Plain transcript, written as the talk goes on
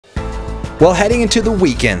Well, heading into the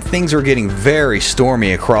weekend, things are getting very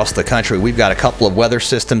stormy across the country. We've got a couple of weather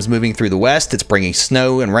systems moving through the west. It's bringing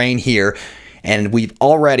snow and rain here. And we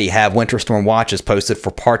already have winter storm watches posted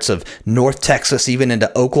for parts of North Texas, even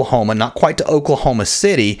into Oklahoma, not quite to Oklahoma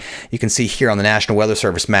City. You can see here on the National Weather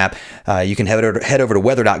Service map, you can head over to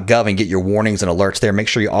weather.gov and get your warnings and alerts there. Make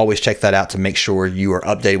sure you always check that out to make sure you are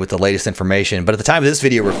updated with the latest information. But at the time of this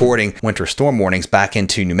video recording, winter storm warnings back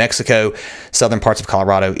into New Mexico, southern parts of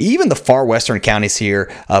Colorado, even the far western counties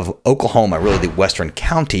here of Oklahoma, really the western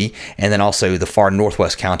county, and then also the far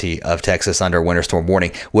northwest county of Texas under winter storm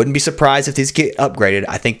warning. Wouldn't be surprised if these get upgraded.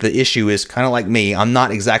 I think the issue is kind of like me. I'm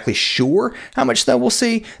not exactly sure how much snow we'll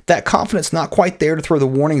see. That confidence not quite there to throw the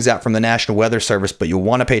warnings out from the National Weather Service, but you'll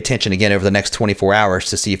want to pay attention again over the next 24 hours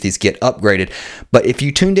to see if these get upgraded. But if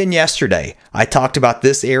you tuned in yesterday, I talked about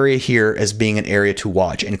this area here as being an area to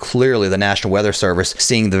watch, and clearly the National Weather Service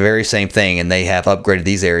seeing the very same thing, and they have upgraded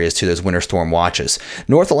these areas to those winter storm watches.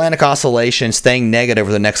 North Atlantic oscillation staying negative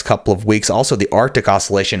over the next couple of weeks. Also the Arctic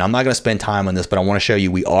oscillation. I'm not going to spend time on this, but I want to show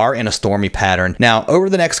you we are in a stormy pattern. Now, over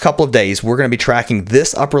the next couple of days, we're going to be tracking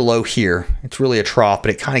this upper low here. It's really a trough, but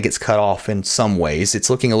it kind of gets cut off in some ways. It's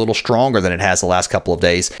looking a little stronger than it has the last couple of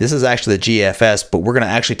days. This is actually the GFS, but we're going to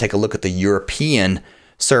actually take a look at the European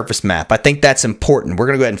surface map. I think that's important. We're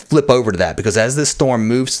going to go ahead and flip over to that because as this storm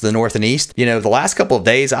moves to the north and east, you know, the last couple of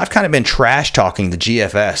days, I've kind of been trash talking the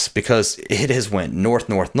GFS because it has went north,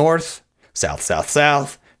 north, north, south, south,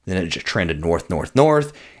 south, then it just trended north, north,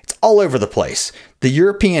 north. It's all over the place. The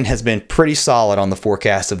European has been pretty solid on the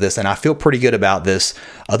forecast of this, and I feel pretty good about this,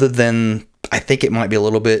 other than I think it might be a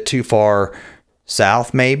little bit too far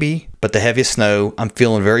south maybe, but the heaviest snow, I'm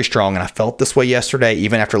feeling very strong, and I felt this way yesterday,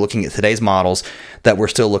 even after looking at today's models, that we're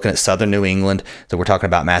still looking at southern New England, that we're talking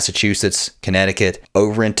about Massachusetts, Connecticut,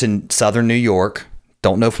 over into southern New York.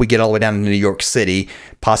 Don't know if we get all the way down to New York City,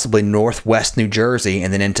 possibly northwest New Jersey,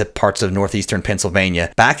 and then into parts of northeastern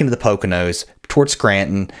Pennsylvania, back into the Poconos, towards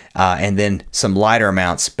Scranton, and then some lighter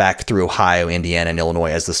amounts back through Ohio, Indiana, and Illinois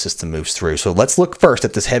as the system moves through. So let's look first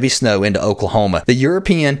at this heavy snow into Oklahoma. The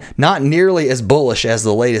European, not nearly as bullish as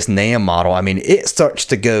the latest NAM model. I mean, it starts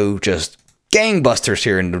to go just gangbusters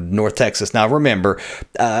here in North Texas. Now remember,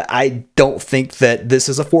 I don't think that this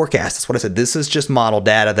is a forecast. That's what I said. This is just model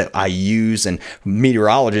data that I use and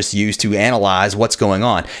meteorologists use to analyze what's going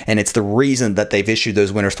on. And it's the reason that they've issued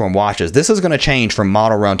those winter storm watches. This is going to change from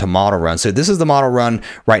model run to model run. So this is the model run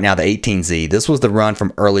right now, the 18Z. This was the run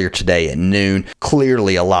from earlier today at noon.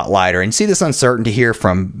 Clearly a lot lighter. And you see this uncertainty here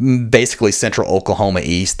from basically central Oklahoma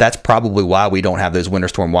east. That's probably why we don't have those winter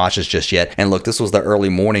storm watches just yet. And look, this was the early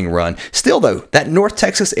morning run. Still though, that North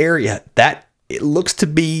Texas area, it looks to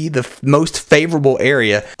be the most favorable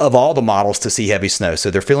area of all the models to see heavy snow. So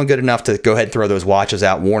they're feeling good enough to go ahead and throw those watches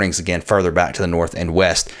out, warnings again further back to the north and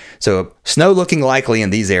west. So snow looking likely in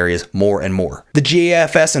these areas more and more. The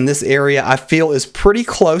GFS in this area I feel is pretty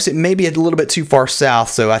close. It may be a little bit too far south,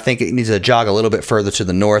 so I think it needs to jog a little bit further to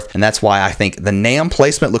the north, and that's why I think the NAM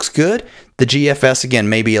placement looks good. The GFS, again,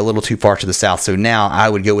 may be a little too far to the south, so now I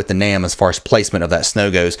would go with the NAM as far as placement of that snow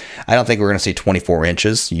goes. I don't think we're going to see 24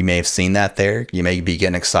 inches. You may have seen that there. You may be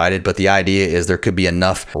getting excited, but the idea is there could be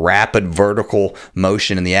enough rapid vertical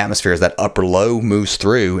motion in the atmosphere as that upper low moves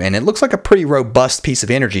through, and it looks like a pretty robust piece of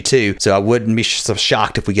energy too, so I wouldn't be so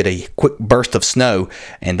shocked if we get a quick burst of snow,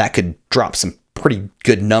 and that could drop some pretty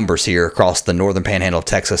good numbers here across the northern panhandle of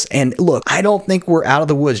Texas. And look, I don't think we're out of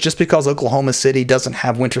the woods just because Oklahoma City doesn't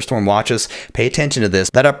have winter storm watches. Pay attention to this.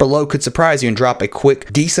 That upper low could surprise you and drop a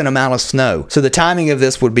quick, decent amount of snow. So the timing of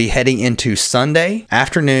this would be heading into Sunday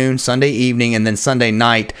afternoon, Sunday evening, and then Sunday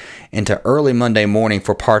night into early Monday morning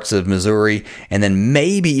for parts of Missouri, and then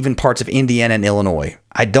maybe even parts of Indiana and Illinois.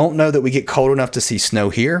 I don't know that we get cold enough to see snow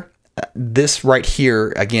here. This right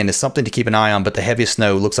here, again, is something to keep an eye on, but the heaviest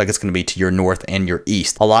snow looks like it's going to be to your north and your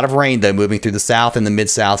east. A lot of rain, though, moving through the south and the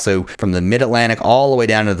mid-south, so from the mid-Atlantic all the way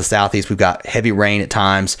down to the southeast, we've got heavy rain at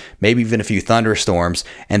times, maybe even a few thunderstorms,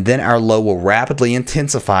 and then our low will rapidly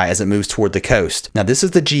intensify as it moves toward the coast. Now, this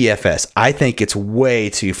is the GFS. I think it's way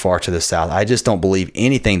too far to the south. I just don't believe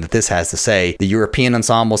anything that this has to say. The European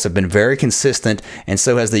ensembles have been very consistent, and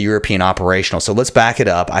so has the European operational. So let's back it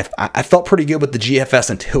up. I felt pretty good with the GFS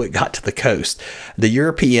until it got to the coast. The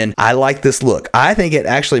European, I like this look. I think it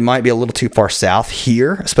actually might be a little too far south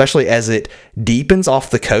here, especially as it deepens off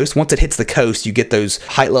the coast. Once it hits the coast, you get those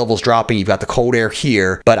height levels dropping. You've got the cold air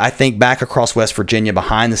here, but I think back across West Virginia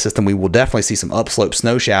behind the system, we will definitely see some upslope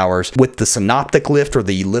snow showers with the synoptic lift or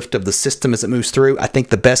the lift of the system as it moves through. I think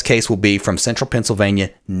the best case will be from central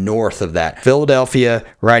Pennsylvania north of that. Philadelphia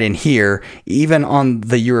right in here. Even on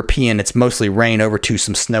the European, it's mostly rain over to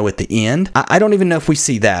some snow at the end. I don't even know if we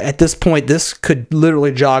see that. At this point, this could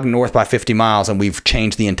literally jog north by 50 miles, and we've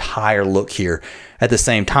changed the entire look here. At the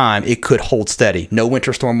same time, it could hold steady. No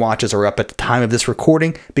winter storm watches are up at the time of this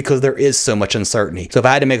recording because there is so much uncertainty. So if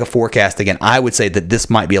I had to make a forecast again, I would say that this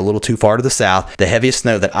might be a little too far to the south. The heaviest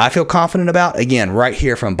snow that I feel confident about, again, right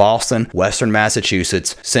here from Boston, western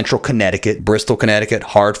Massachusetts, central Connecticut, Bristol, Connecticut,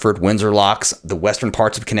 Hartford, Windsor Locks, the western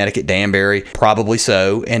parts of Connecticut, Danbury, probably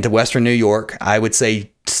so, and to western New York, I would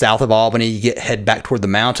say south of Albany, you head back toward the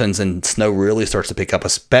mountains and snow really starts to pick up,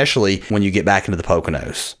 especially when you get back into the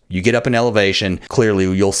Poconos. You get up in elevation, clearly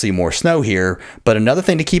you'll see more snow here. But another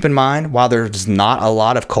thing to keep in mind, while there's not a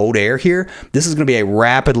lot of cold air here, this is going to be a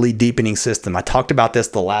rapidly deepening system. I talked about this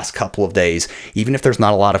the last couple of days. Even if there's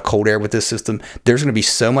not a lot of cold air with this system, there's going to be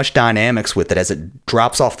so much dynamics with it as it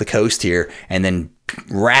drops off the coast here and then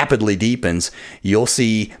rapidly deepens. You'll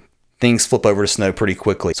see things flip over to snow pretty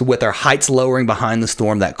quickly. So with our heights lowering behind the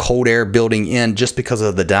storm, that cold air building in just because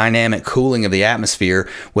of the dynamic cooling of the atmosphere,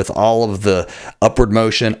 with all of the upward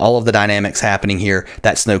motion, all of the dynamics happening here,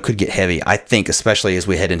 that snow could get heavy, I think, especially as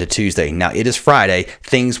we head into Tuesday. Now, it is Friday.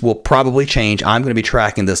 Things will probably change. I'm going to be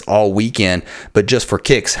tracking this all weekend, but just for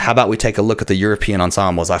kicks, how about we take a look at the European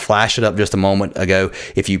ensembles? I flashed it up just a moment ago.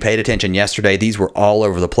 If you paid attention yesterday, these were all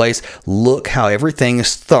over the place. Look how everything is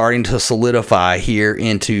starting to solidify here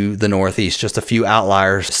into the Northeast. Just a few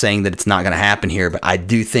outliers saying that it's not going to happen here, but I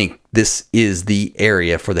do think this is the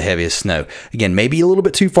area for the heaviest snow. Again, maybe a little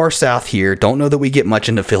bit too far south here. Don't know that we get much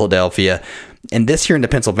into Philadelphia. And this here into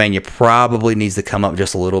Pennsylvania probably needs to come up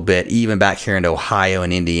just a little bit, even back here into Ohio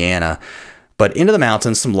and Indiana. But into the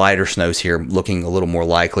mountains, some lighter snows here looking a little more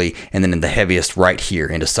likely. And then in the heaviest right here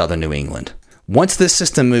into southern New England. Once this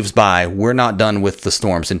system moves by, we're not done with the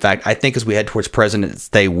storms. In fact, I think as we head towards President's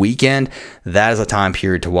Day weekend, that is a time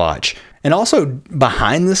period to watch. And also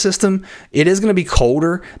behind the system, it is going to be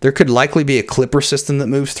colder. There could likely be a clipper system that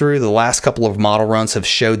moves through. The last couple of model runs have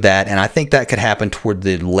showed that, and I think that could happen toward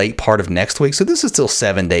the late part of next week. So this is still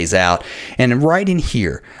 7 days out. And right in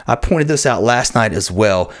here, I pointed this out last night as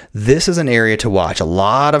well. This is an area to watch. A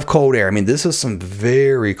lot of cold air. I mean, this is some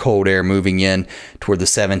very cold air moving in toward the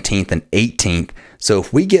 17th and 18th. So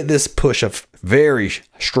if we get this push of very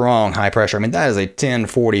strong high pressure, I mean, that is a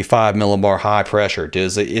 1045 millibar high pressure.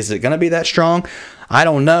 Is it going to be that strong? I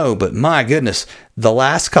don't know, but my goodness, the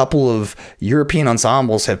last couple of European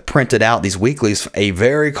ensembles have printed out these weeklies, a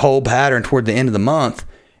very cold pattern toward the end of the month.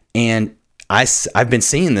 And I've been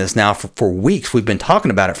seeing this now for weeks. We've been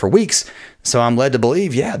talking about it for weeks. So I'm led to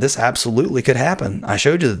believe, yeah, this absolutely could happen. I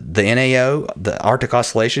showed you the NAO, the Arctic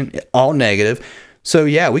Oscillation, all negative. So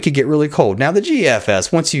yeah, we could get really cold. Now the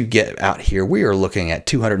GFS, once you get out here, we are looking at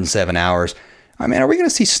 207 hours. I mean, are we going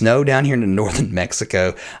to see snow down here in northern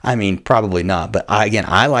Mexico? I mean, probably not. But again,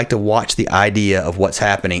 I like to watch the idea of what's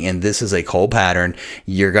happening. And this is a cold pattern.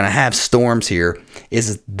 You're going to have storms here.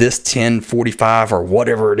 Is this 1045 or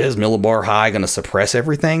whatever it is, millibar high, going to suppress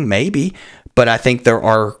everything? Maybe. But I think there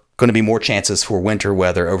are going to be more chances for winter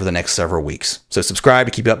weather over the next several weeks. So subscribe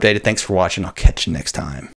to keep you updated. Thanks for watching. I'll catch you next time.